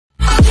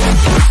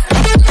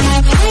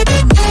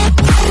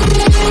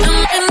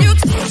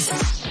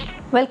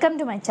Welcome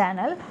to my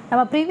channel.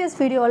 Our previous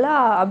video la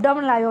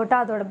abdominal aorta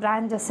adoda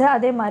branches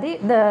adhe mari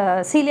the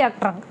celiac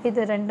trunk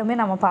idu rendume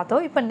nama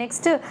paathom. Ipo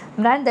next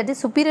branch that is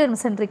superior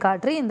mesenteric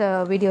artery in the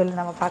video la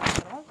nama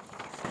paakaporam.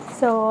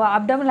 So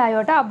abdominal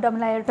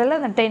aorta la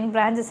 10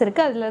 branches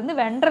irukku adula irundhu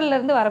ventral la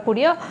irundhu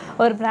varakodiya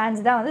or branch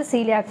da vandu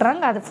celiac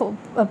trunk adu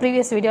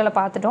previous video la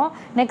paathutom.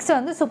 Next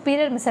vandu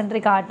superior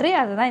mesenteric artery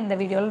adha indha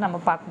video la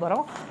nama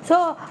paakaporam. So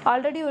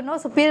already you know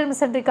superior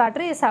mesenteric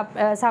artery is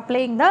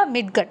supplying the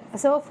midgut.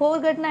 So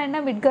foregut na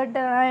enna, midgut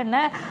na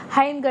enna,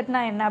 hindgut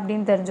na enna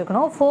appdin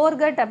therinjukkom.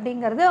 Foregut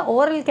அப்படிங்கிறது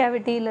oral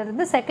cavity ல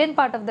இருந்து second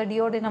part of the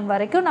duodenum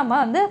வரைக்கும் நம்ம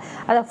வந்து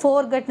அத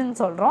foregut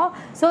ன்னு சொல்றோம்.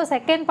 So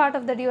second part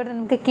of the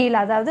duodenum க்கு கீழ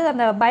அதாவது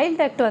அந்த bile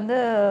duct வந்து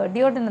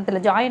duodenumல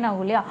ஜாயின்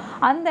ஆகும் இல்லையா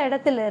அந்த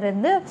இடத்துல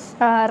இருந்து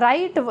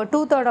right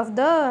 2/3 of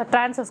the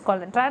transverse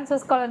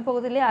colon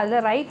போகுது இல்லையா அதுல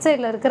ரைட்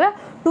சைடுல இருக்கிற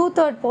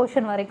 2/3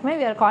 portion வரைக்குமே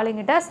we are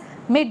calling it as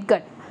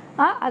midgut.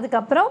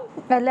 அதுக்கப்புறம்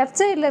லெஃப்ட்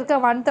சைடில் இருக்க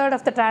 1/3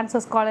 ஆஃப் த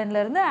டிரான்ஸ்வர்ஸ் காலன்ல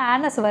இருந்து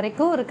ஆனஸ்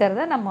வரைக்கும்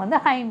இருக்கிறத நம்ம வந்து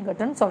ஹைண்ட்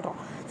கட்டுன்னு சொல்கிறோம்.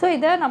 ஸோ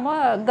இதை நம்ம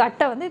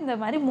கட்டை வந்து இந்த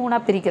மாதிரி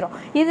மூணாக பிரிக்கிறோம்.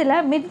 இதில்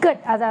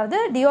மிட்கட் அதாவது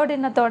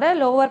டியோடினத்தோட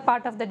lower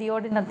part of the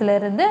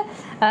டியோடினத்துலேருந்து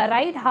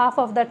right half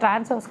of the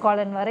transverse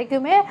காலன்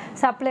வரைக்குமே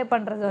சப்ளை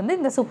பண்ணுறது வந்து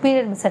இந்த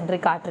சுப்பீரியர்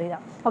மெசென்ட்ரிக் ஆர்டரி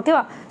தான்.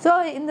 ஓகேவா? ஸோ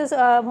இந்த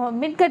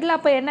மிட்கட்டில்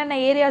அப்போ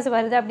என்னென்ன ஏரியாஸ்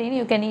வருது அப்படின்னு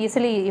you can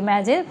easily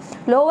imagine.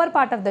 Lower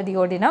part of the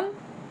duodenum,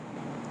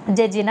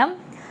 jejunum,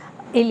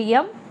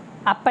 ileum,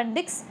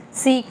 appendix,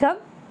 cecum,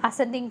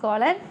 ascending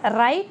colon,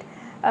 right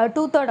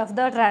 2/3 of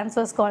the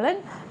transverse colon,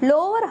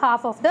 lower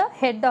half of the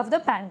head of the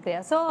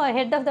pancreas. So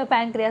head of the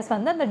pancreas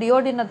வந்து அந்த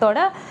டியோடினத்தோட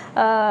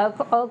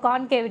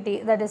concavity,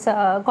 that is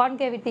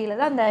concavity-ல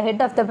தான் அந்த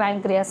head of the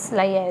pancreas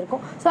லை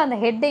ஆயிருக்கும். So அந்த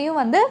ஹெட்டையும்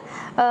வந்து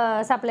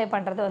supply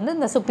பண்ணுறது வந்து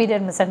இந்த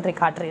superior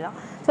mesenteric artery தான்.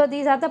 So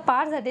these are the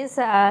parts that is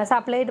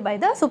supplied by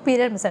the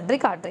superior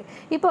mesenteric artery.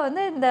 இப்போ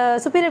வந்து இந்த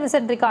superior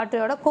mesenteric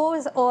artery-யோட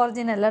cause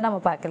original நம்ம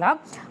பார்க்கலாம்.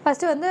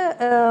 ஃபஸ்ட்டு வந்து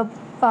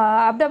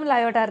abdominal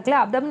aorta இருக்குல்ல,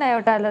 abdominal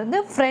aorta-லேருந்து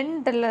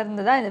ஃப்ரண்ட்டில்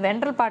இருந்து தான் இது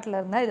வென்ட்ரல் பார்ட்டில்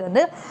இருந்தால் இது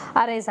வந்து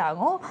அரைஸ்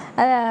ஆகும்.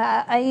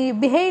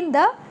 behind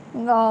the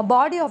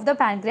body of the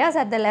pancreas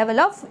at the level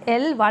of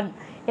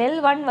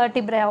L1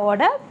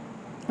 vertebrae-ஓட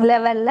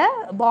லெவலில்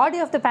பாடி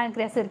ஆஃப் த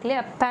பேன்க்ரியாஸ் இருக்கு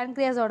இல்லையா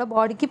பேன்க்ரியாஸோட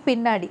பாடிக்கு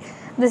பின்னாடி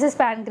திஸ் இஸ்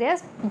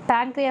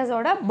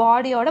பேன்க்ரியாஸோட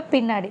பாடியோட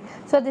பின்னாடி.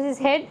 So this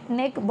is head,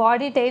 neck,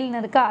 பாடி,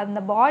 டெயில்னு இருக்கா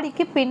அந்த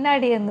பாடிக்கு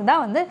பின்னாடி இருந்து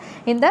தான் வந்து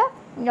இந்த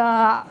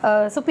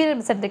superior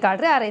mesenteric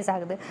artery அரைஸ்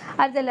ஆகுது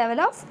at the level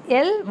of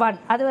L1.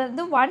 அது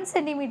வந்து 1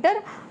 centimeter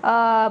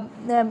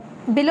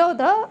below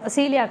the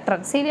celiac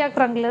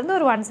trunkலேருந்து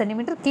ஒரு 1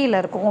 centimeter கீழே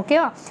இருக்கும்.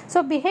 ஓகேவா?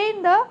 So behind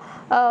the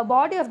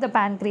body of the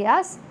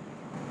pancreas,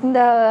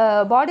 இந்த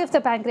பாடி ஆஃப் த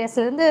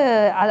பேன்க்ரியாஸ்லேருந்து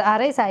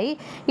அரைஸ் ஆகி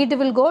it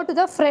will go to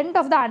the front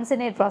of the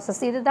அன்சினேட் process.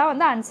 இதுதான்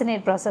வந்து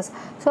அன்சினேட் ப்ராசஸ்.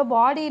 ஸோ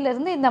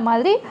பாடியிலேருந்து இந்த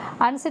மாதிரி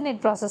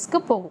அன்சினேட்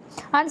ப்ராசஸ்க்கு போகும்.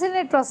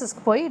 அன்சினேட்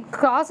ப்ராசஸ்க்கு போய் it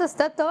crosses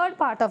the third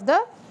part of the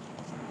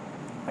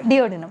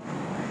duodenum.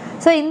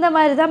 So இந்த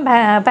மாதிரி தான்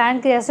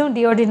பேன்க்ரியாஸும்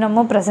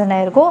டியோடினமும் ப்ரெசென்ட்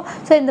ஆகிருக்கும்.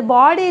 ஸோ இந்த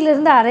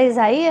பாடியிலேருந்து அரைஸ்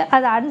ஆகி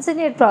அது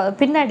அன்சினேட்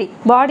பின்னாடி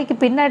பாடிக்கு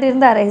பின்னாடி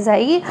இருந்து அரைஸ்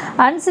ஆகி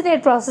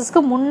அன்சினேட்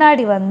ப்ராசஸ்க்கு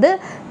முன்னாடி வந்து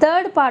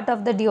third part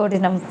of the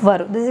duodenum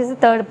வரும். This is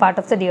third part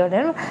of the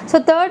duodenum. So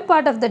third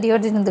part of the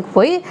டியோடினத்துக்கு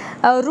போய்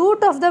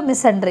ரூட் ஆஃப் த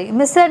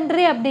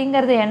மிசென்ட்ரி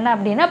அப்படிங்கிறது என்ன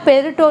அப்படின்னா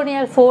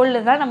பெரிட்டோனியல்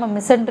ஃபோல்டு தான் நம்ம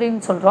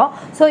மிசென்ட்ரின்னு சொல்கிறோம்.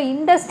 ஸோ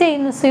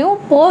இண்டஸ்டைன்ஸையும்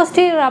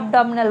போஸ்டீரியர்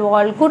அப்டாமினல்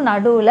வால்க்கும்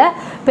நடுவில்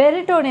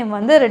பெரிட்டோனியம்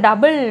வந்து ஒரு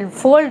டபுள்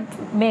ஃபோல்ட்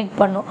மேக்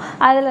பண்ணும்.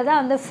 அதில் தான்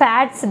வந்து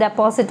ஃபேட்ஸ்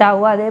டெபாசிட்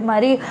ஆகும். அதே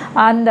மாதிரி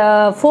அந்த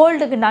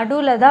ஃபோல்டுக்கு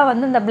நடுவில் தான்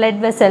வந்து இந்த பிளட்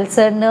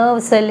வெசல்ஸு,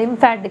 நர்வ்ஸு,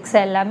 லிம்ஃபேட்டிக்ஸ்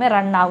எல்லாமே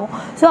ரன் ஆகும்.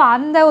 ஸோ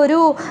அந்த ஒரு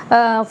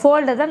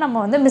ஃபோல்டை தான் நம்ம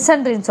வந்து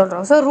மிசென்ட்ரின்னு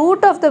சொல்கிறோம். ஸோ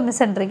ரூட் ஆஃப் த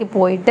மிசென்ட்ரிக்கு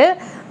போயிட்டு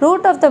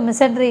root of the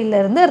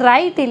மிசென்ட்ரியிலேருந்து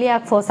right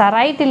iliac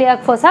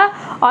fossa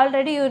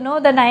already you know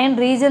the 9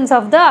 regions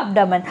of the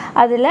abdomen.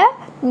 அதில்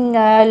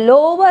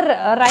லோவர்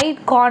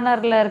ரைட்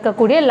கார்னரில்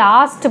இருக்கக்கூடிய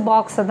லாஸ்ட்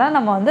பாக்ஸை தான்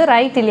நம்ம வந்து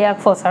ரைட்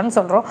இலியாக் ஃபோஸான்னு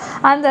சொல்கிறோம்.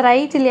 அந்த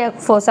ரைட் இலியாக்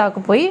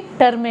ஃபோஸாவுக்கு போய்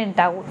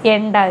டெர்மினேட் ஆகும்,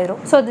 எண்ட்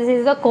ஆயிரும். So this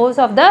is the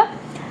course of the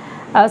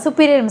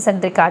superior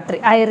mesenteric artery.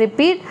 I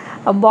repeat,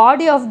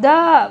 body of the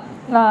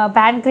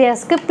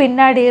பேன்க்ரியாஸ்க்கு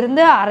பின்னாடி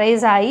இருந்து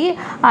அரைஸ் ஆகி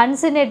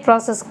அன்சினேட்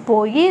ப்ராசஸ்க்கு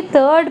போய்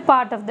தேர்ட்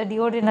பார்ட் ஆஃப் த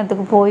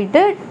டியோடினத்துக்கு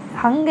போயிட்டு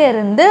அங்கே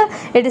இருந்து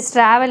it is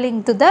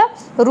travelling to the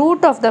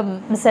root of the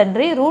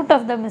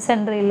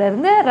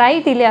மிசென்ட்ரியிலேருந்து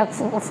right iliac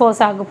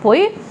ஃபோஸாக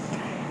போய்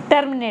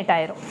terminate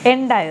ஆயிரும்,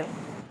 end ஆயிரும்.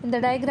 இந்த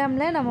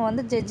டயக்ராமில் நம்ம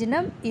வந்து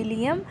ஜெஜினம்,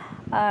 இலியம்,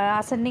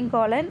 ascending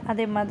colon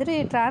அதே மாதிரி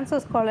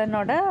transverse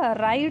colonோட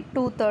right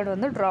 2/3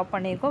 வந்து ட்ரா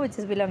பண்ணியிருக்கோம் which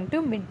is belong to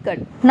midgut.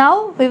 Now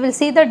we will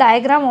see the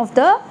diagram of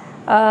the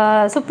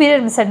superior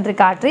mesenteric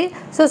artery.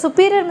 So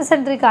superior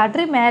mesenteric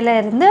artery மேலே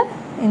இருந்து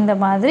இந்த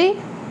மாதிரி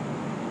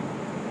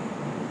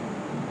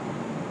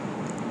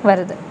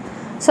வருது.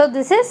 So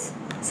this is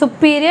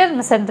superior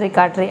mesenteric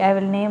artery. I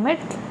will name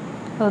it.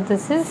 So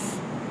this is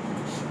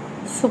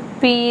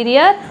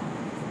superior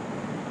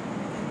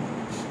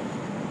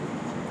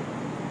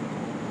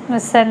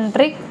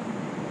mesenteric.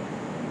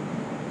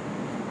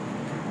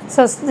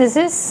 So this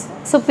is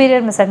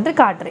superior mesenteric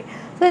artery.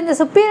 So இந்த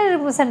superior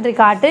mesenteric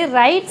artery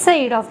right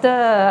side of the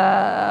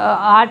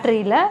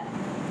ஆர்ட்ரியில்,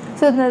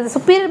 so இந்த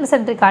superior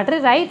mesenteric artery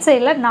right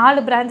சைடில்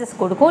 4 branches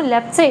கொடுக்கும்,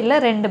 left சைடில்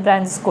 2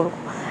 branches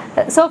கொடுக்கும்.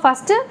 So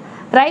first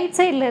right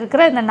சைடில்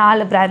இருக்கிற இந்த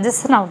 4 branches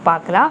நம்ம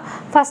பார்க்கலாம்.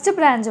 ஃபஸ்ட்டு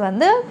branch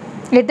வந்து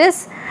it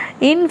is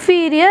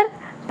inferior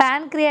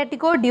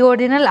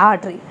pancreatico-duodenal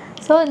artery.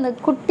 So இந்த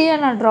குட்டியை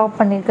நான் ட்ராப்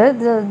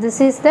பண்ணியிருக்கிறது,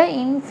 this is the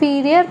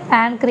inferior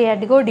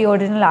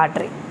pancreatico-duodenal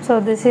artery. So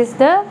this is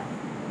the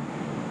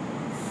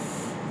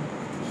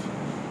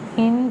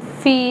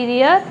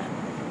inferior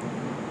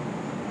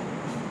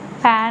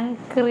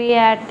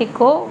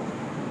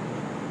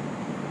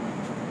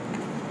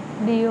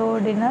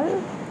pancreatico-duodenal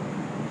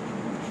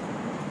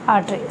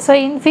artery. So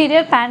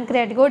inferior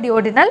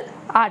pancreatico-duodenal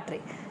artery.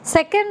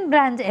 Second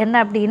branch என்ன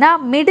அப்படின்னா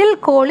middle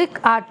colic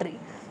artery.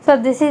 So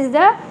this is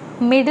the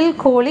middle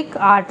colic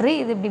artery.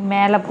 இது இப்படி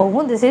மேலே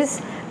போகும். This is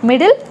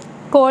middle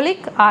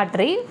colic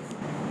artery.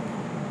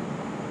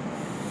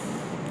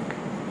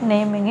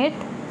 Naming it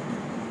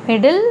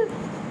middle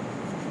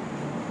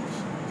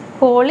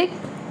colic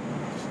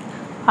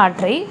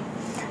artery.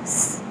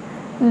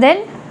 Then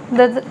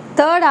the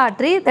third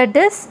artery, that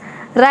is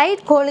right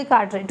colic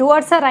artery,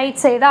 towards the right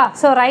side.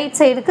 So right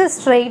side ku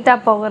straight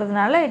up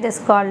povrudnala it is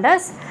called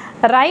as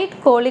right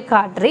colic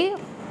artery.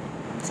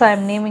 So I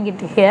am naming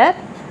it here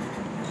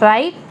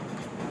right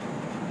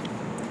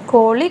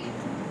colic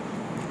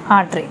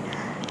artery.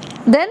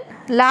 Then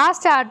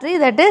last artery,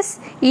 that is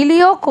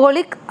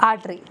ileocolic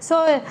artery. So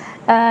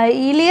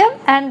ileum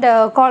and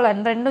colon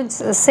ரெண்டும்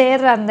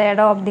சேர்ற அந்த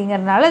இடம்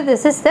அப்படிங்கறனால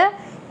this is the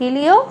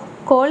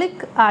ileocolic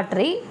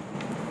artery.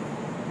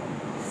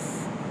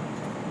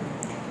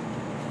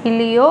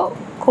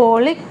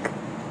 Ileocolic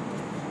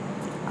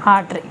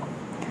artery.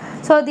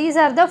 So these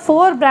are the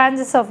 4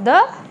 branches of the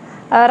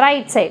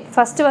right side.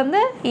 First வந்து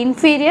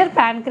inferior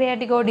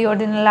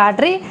pancreatico-duodenal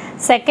artery,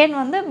 second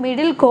வந்து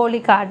middle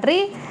colic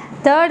artery,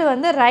 third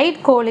வந்து right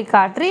colic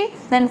artery,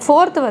 then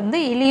fourth வந்து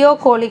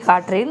ileocolic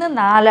artery. இந்த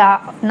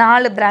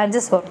 4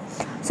 branches வரும்.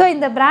 So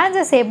இந்த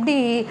branches எப்படி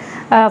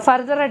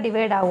ஃபர்தராக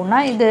divide ஆகும்னா,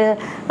 இது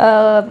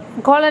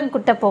கோலன்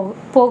குட்டை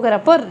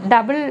போகிறப்போ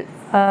டபுள்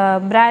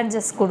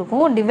பிரான்ச்சஸ்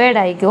கொடுக்கும், டிவைட்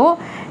ஆகிக்கும்.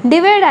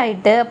 டிவைட்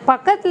ஆகிட்டு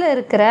பக்கத்தில்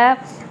இருக்கிற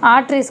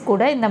ஆர்ட்ரிஸ்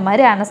கூட இந்த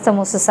மாதிரி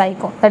அனஸ்தமோசிஸ்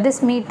ஆகிக்கும், தட்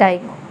இஸ் மீட்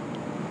ஆகிக்கும்.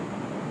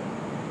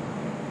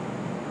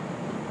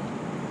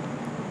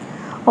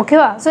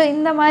 ஓகேவா? ஸோ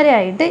இந்த மாதிரி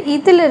ஆகிட்டு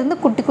இதிலிருந்து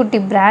குட்டி குட்டி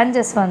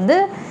பிரான்ச்சஸ் வந்து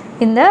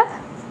இந்த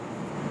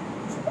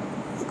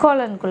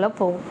கோலனுக்குள்ளே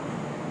போகும்.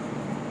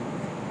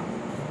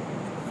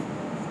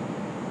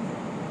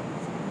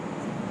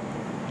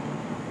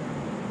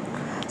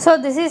 So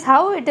this is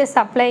how it is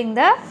supplying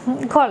the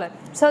colon.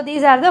 So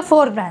these are the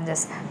 4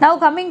 branches. Now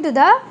coming to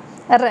the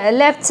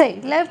left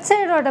side. Left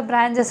side oda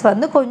branches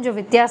வந்து கொஞ்சம்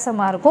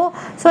வித்தியாசமா இருக்கும்.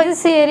 So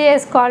this area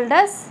is called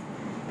as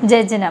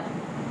jejunum.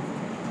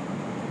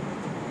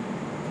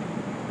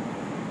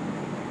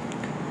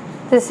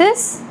 This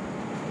is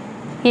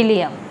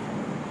ileum.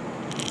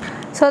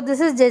 So this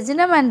is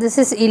jejunum and this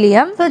is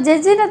ileum. So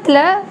jejunumல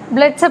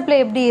blood supply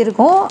எப்படி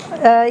இருக்கும்,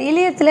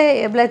 இலியத்துல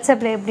blood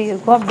supply எப்படி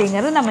இருக்கும்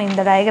அப்படிங்கறது நம்ம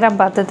இந்த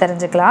டயகிராம் பார்த்து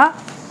தெரிஞ்சுக்கலாம்.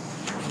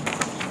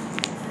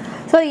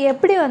 ஸோ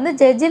எப்படி வந்து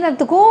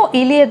ஜெஜினத்துக்கும்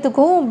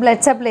இலியத்துக்கும்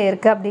பிளட் சப்ளை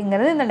இருக்குது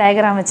அப்படிங்கிறது இந்த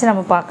டயக்ராம் வச்சு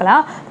நம்ம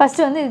பார்க்கலாம்.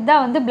 ஃபஸ்ட்டு வந்து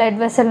இதுதான் வந்து பிளட்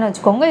வெசல்னு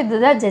வச்சுக்கோங்க,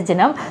 இதுதான்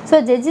ஜெஜினம். ஸோ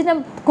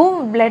ஜெஜினம்க்கும்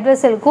பிளட்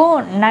வெசலுக்கும்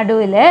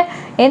நடுவில்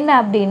என்ன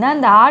அப்படின்னா,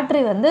 இந்த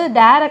ஆர்ட்ரி வந்து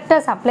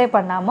டைரெக்டாக சப்ளை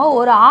பண்ணாமல்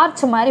ஒரு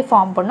ஆர்ச் மாதிரி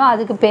ஃபார்ம் பண்ணும்.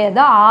 அதுக்கு பேர்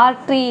தான்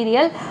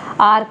ஆர்டீரியல்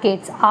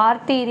ஆர்கேட்ஸ்.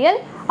 Arterial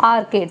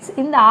arcades.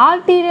 இந்த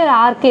ஆர்டீரியல்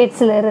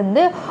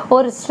ஆர்கேட்ஸ்லேருந்து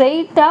ஒரு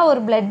ஸ்ட்ரெயிட்டாக ஒரு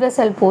பிளட்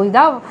வெசல் போய்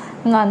தான்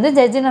வந்து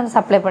ஜெஜினம்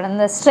சப்ளை பண்ணும்.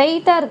 இந்த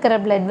ஸ்ட்ரெயிட்டாக இருக்கிற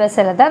பிளட்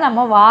வெசலை தான் நம்ம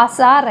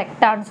வாசா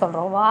ரெக்டான்னு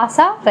சொல்கிறோம்.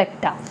 வாசா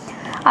ரெக்டா.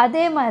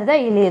 அதே மாதிரி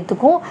தான்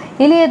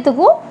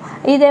இலியத்துக்கும்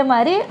இதே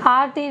மாதிரி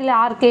ஆர்டீரியல்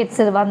ஆர்கேட்ஸ்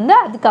வந்து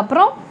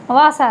அதுக்கப்புறம்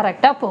வாசா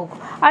ரெக்டா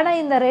போகும். ஆனால்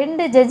இந்த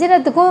 2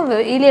 ஜெஜினத்துக்கும்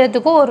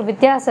இலியத்துக்கும் ஒரு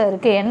வித்தியாசம்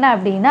இருக்குது. என்ன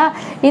அப்படின்னா,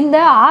 இந்த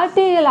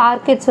ஆர்டீரியல்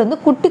ஆர்கேட்ஸ் வந்து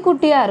குட்டி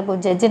குட்டியாக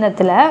இருக்கும்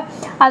ஜெஜினத்தில்,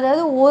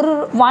 அதாவது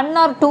 1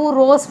 or 2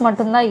 rows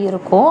மட்டும்தான்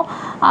இருக்கும்.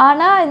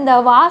 ஆனால் இந்த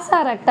வாசா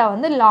ரெக்டா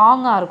வந்து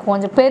லாங்காக இருக்கும்,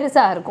 கொஞ்சம்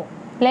பெருசாக இருக்கும்,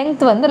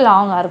 லெங்த் வந்து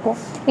லாங்காக இருக்கும்.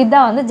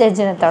 இதுதான் வந்து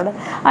ஜெஜினத்தோட.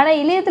 ஆனால்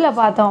இலியத்தில்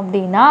பார்த்தோம்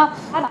அப்படின்னா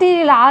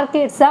ஆர்டீரியல்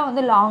ஆர்கேட்ஸ் தான்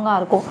வந்து லாங்காக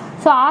இருக்கும்.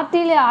 ஸோ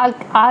ஆர்டீரியல்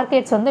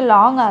ஆர்கேட்ஸ் வந்து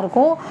லாங்காக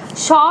இருக்கும்,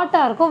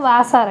 ஷார்ட்டாக இருக்கும்.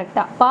 வாசா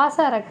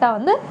ரெக்டா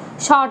வந்து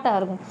ஷார்ட்டாக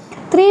இருக்கும்.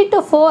 3 to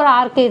 4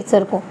 ஆர்கேட்ஸ்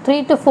இருக்கும்.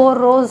 3 to 4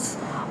 rows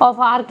of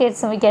arcades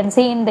we can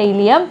see in the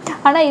ileum.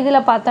 ஆனால்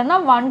இதில் பார்த்தோம்னா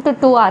 1 to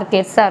 2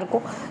 arcades தான்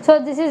இருக்கும். So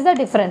this is the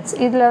difference.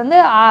 இதில் வந்து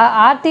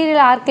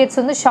ஆர்டீரியல் ஆர்கேட்ஸ்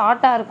வந்து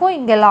ஷார்ட்டாக இருக்கும்,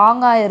 இங்கே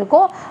லாங்காக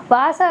இருக்கும்.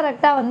 வாசா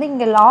ரெக்டா வந்து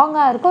இங்கே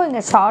லாங்காக இருக்கும்,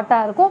 இங்கே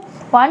ஷார்ட்டாக இருக்கும்.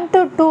 1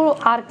 to 2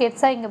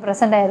 ஆர்கேட்ஸாக இங்கே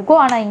ப்ரெசென்ட்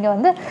ஆகிருக்கும். ஆனால் இங்கே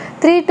வந்து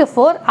 3 to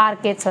 4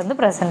 ஆர்கேட்ஸ் வந்து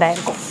ப்ரெசென்ட்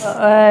ஆகிருக்கும்.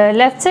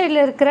 லெஃப்ட்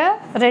சைடில் இருக்கிற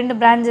 2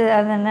 பிரான்ச்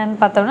அது என்னென்னு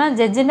பார்த்தோம்னா,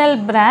 ஜெஜினல்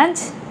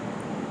branch,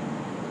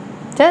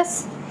 just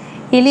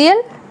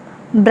இலியல்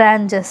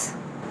branches.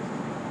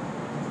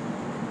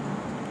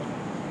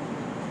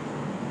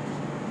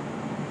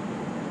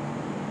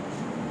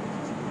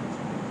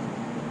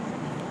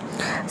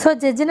 So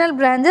ஜெஜினல்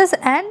branches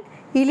and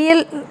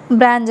இலியல்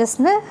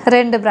பிரான்ச்சஸ்னு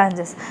 2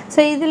 branches. So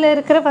இதில்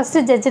இருக்கிற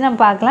ஃபஸ்ட்டு ஜெஜினம்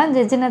பார்க்கலாம்.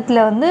 ஜெஜினத்தில்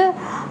வந்து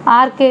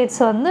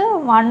ஆர்கேட்ஸ் வந்து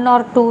 1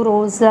 or 2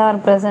 rows தான்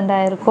ப்ரெசென்ட்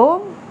ஆகிருக்கும்.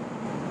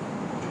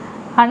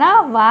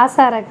 ஆனால்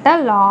வாசா ரெக்டா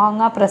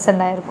லாங்காக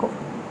ப்ரெசென்ட் ஆகிருக்கும்.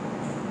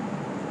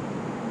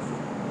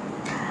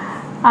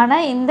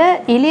 ஆனால் இந்த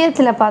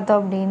இலியத்தில்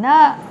பார்த்தோம் அப்படின்னா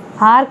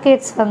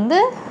ஆர்கேட்ஸ் வந்து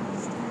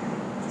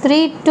 3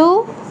 to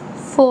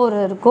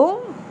 4 இருக்கும்.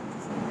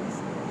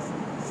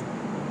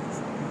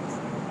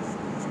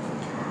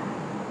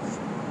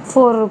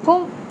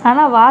 இருக்கும்.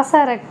 ஆனால் வாசா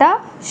ரெக்டா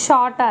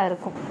ஷார்ட்டாக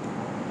இருக்கும்.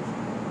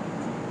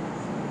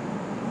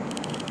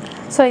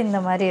 ஸோ இந்த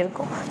மாதிரி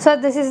இருக்கும். So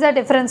this is the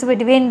difference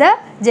between the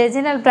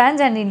ஜெஜினல்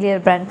branch and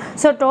இலியல் branch.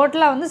 So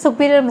டோட்டலாக வந்து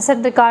சுப்பீரியர்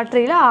மெசென்ட்ரிக்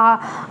ஆர்டரியில்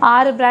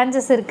 6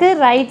 பிரான்ச்சஸ் இருக்குது.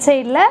 ரைட்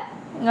சைடில்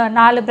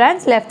 4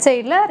 பிரான்ச், லெஃப்ட்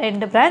சைடில்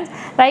 2 பிரான்ச்.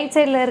 ரைட்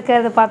சைடில்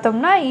இருக்கிறது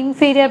பார்த்தோம்னா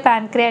inferior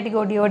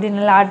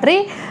பேன்க்ரியாட்டிகோடியோடினல் artery,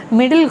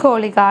 middle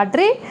colic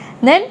artery,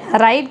 தென்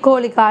ரைட்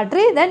கோலிக்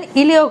ஆர்ட்ரி, தென்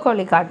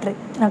இலியோகோலிக் ஆர்ட்ரி.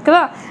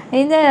 ஓகேவா?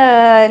 இந்த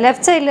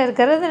லெஃப்ட் சைடில்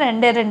இருக்கிறது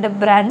 2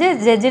 branches,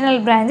 ஜெஜினல்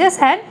branches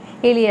and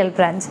இலியல்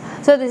branch.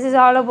 So this is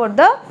all about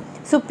the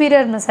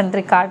superior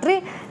mesenteric artery.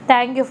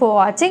 Thank you for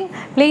watching.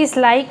 Please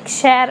like,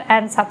 share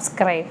and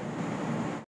subscribe.